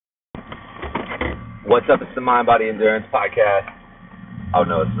What's up? It's the Mind Body Endurance Podcast. Oh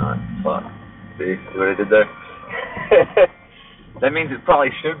no, it's not. Fuck. See what I did there? That means it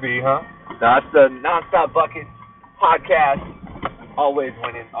probably should be, huh? No, it's the Nonstop Bucket Podcast. Always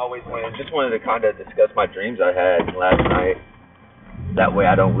winning, always winning. Just wanted to kind of discuss my dreams I had last night. That way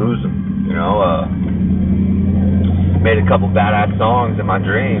I don't lose them. You know, made a couple badass songs in my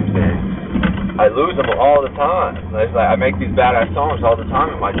dreams, and I lose them all the time. It's like I make these badass songs all the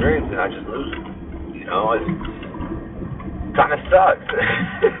time in my dreams, and I just lose them. You know, it kind of sucks.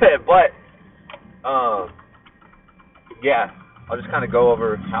 But yeah, I'll just kind of go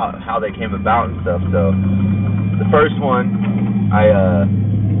over how they came about and stuff. So the first one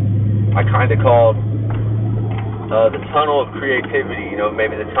I kind of called the tunnel of creativity. You know,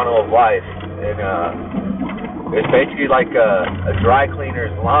 maybe the tunnel of life, and it's basically like a dry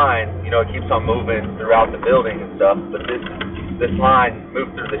cleaner's line. You know, it keeps on moving throughout the building and stuff, but this line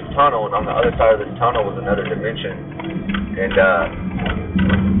moved through this tunnel, and on the other side of this tunnel was another dimension. And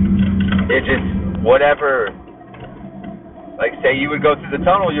it just, whatever, like say you would go through the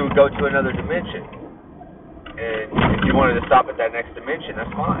tunnel, you would go to another dimension. And if you wanted to stop at that next dimension,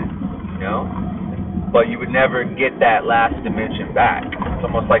 that's fine, you know? But you would never get that last dimension back. It's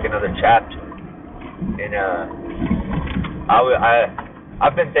almost like another chapter. And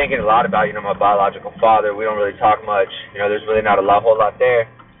I've been thinking a lot about, you know, my biological father. We don't really talk much. You know, there's really not a whole lot there.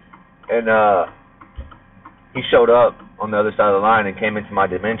 And he showed up on the other side of the line and came into my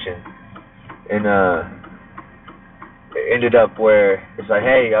dimension. And it ended up where it's like,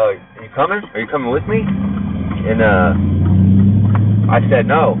 hey, are you coming? Are you coming with me? And I said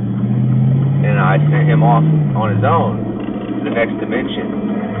no. And I sent him off on his own to the next dimension.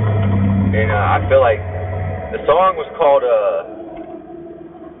 And I feel like the song was called,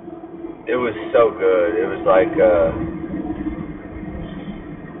 it was so good. It was like,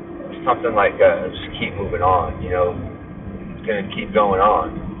 something like, just keep moving on, you know. It's going to keep going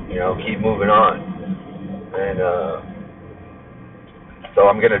on, you know, keep moving on. And so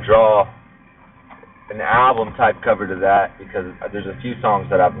I'm going to draw an album type cover to that, because there's a few songs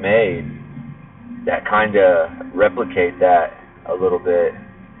that I've made that kind of replicate that a little bit.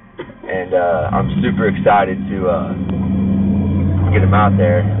 And I'm super excited to get them out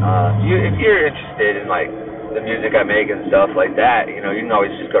there. If you're interested in like the music I make and stuff like that, you know, you can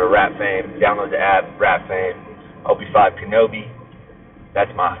always just go to Rap Fame, download the app, Rap Fame, OB5 Kenobi. That's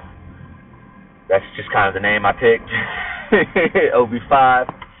just kind of the name I picked. OB5.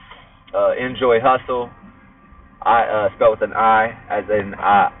 Enjoy Hustle. I spelled with an I, as in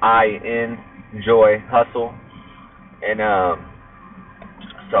I-N, Enjoy Hustle. And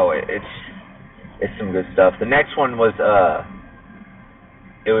so it's some good stuff. The next one was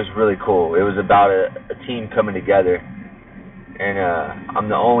it was really cool. It was about a team coming together, and I'm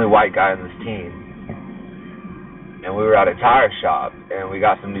the only white guy on this team. And we were at a tire shop, and we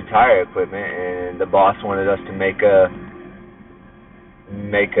got some new tire equipment, and the boss wanted us to make a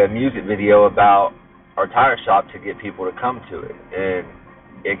music video about our tire shop to get people to come to it. And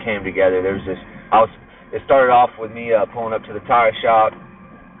it came together. There was this. It started off with me pulling up to the tire shop,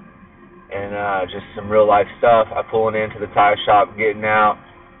 and just some real life stuff. I pulling into the tire shop, getting out,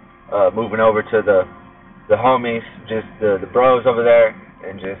 moving over to the homies, just the bros over there,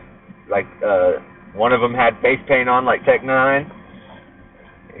 and just like one of them had face paint on like Tech Nine.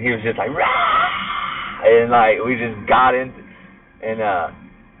 And he was just like rah! And like we just got in, and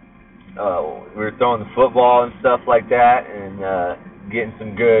we were throwing the football and stuff like that, and getting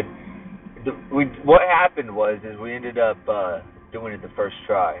some good. What happened was we ended up doing it the first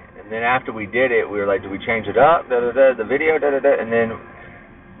try, and then after we did it, we were like, do we change it up? The video, and then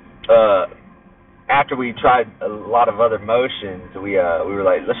after we tried a lot of other motions, we were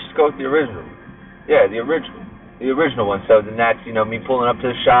like, let's just go with the original. Yeah, the original one. So then that's, you know, me pulling up to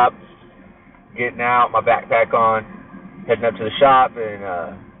the shop, getting out, my backpack on, heading up to the shop, and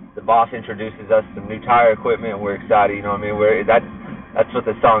the boss introduces us some new tire equipment, and we're excited. You know what I mean? That's what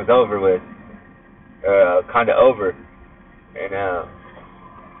the song's over with, kind of over. And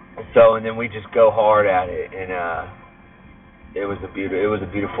and then we just go hard at it, and it was a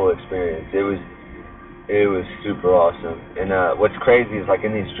beautiful experience. It was super awesome. And what's crazy is, like,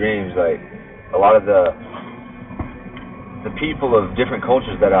 in these dreams, like a lot of the people of different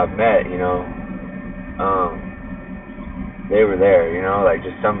cultures that I've met, you know, they were there, you know, like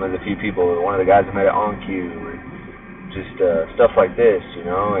just some of the few people. One of the guys I met at OnQ, just stuff like this, you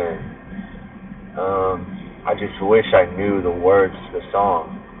know. And I just wish I knew the words to the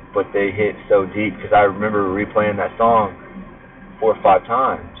song, but they hit so deep, because I remember replaying that song 4 or 5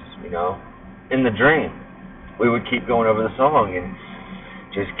 times, you know, in the dream. We would keep going over the song, and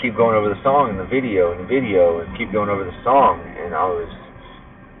just keep going over the song and the video and the video and keep going over the song. And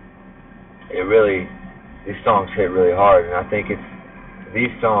these songs hit really hard. And I think it's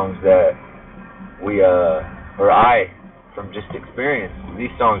these songs that from just experience,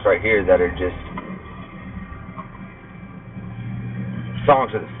 these songs right here that are just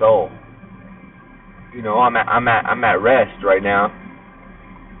songs of the soul. You know, I'm at rest right now,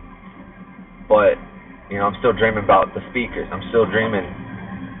 but you know, I'm still dreaming about the speakers. I'm still dreaming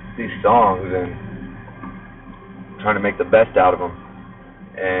these songs and trying to make the best out of them.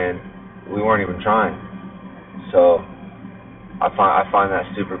 And we weren't even trying. So I find that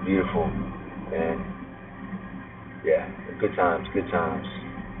super beautiful. And yeah, good times.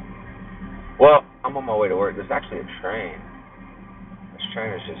 Well, I'm on my way to work. There's actually a train. This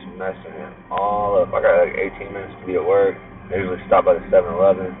train is just messing it all up. I got like 18 minutes to be at work. I usually stop by the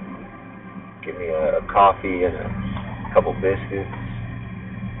 7-Eleven, get me a coffee and a couple biscuits.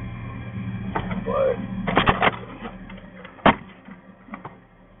 But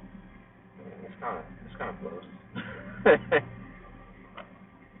it's kind of close.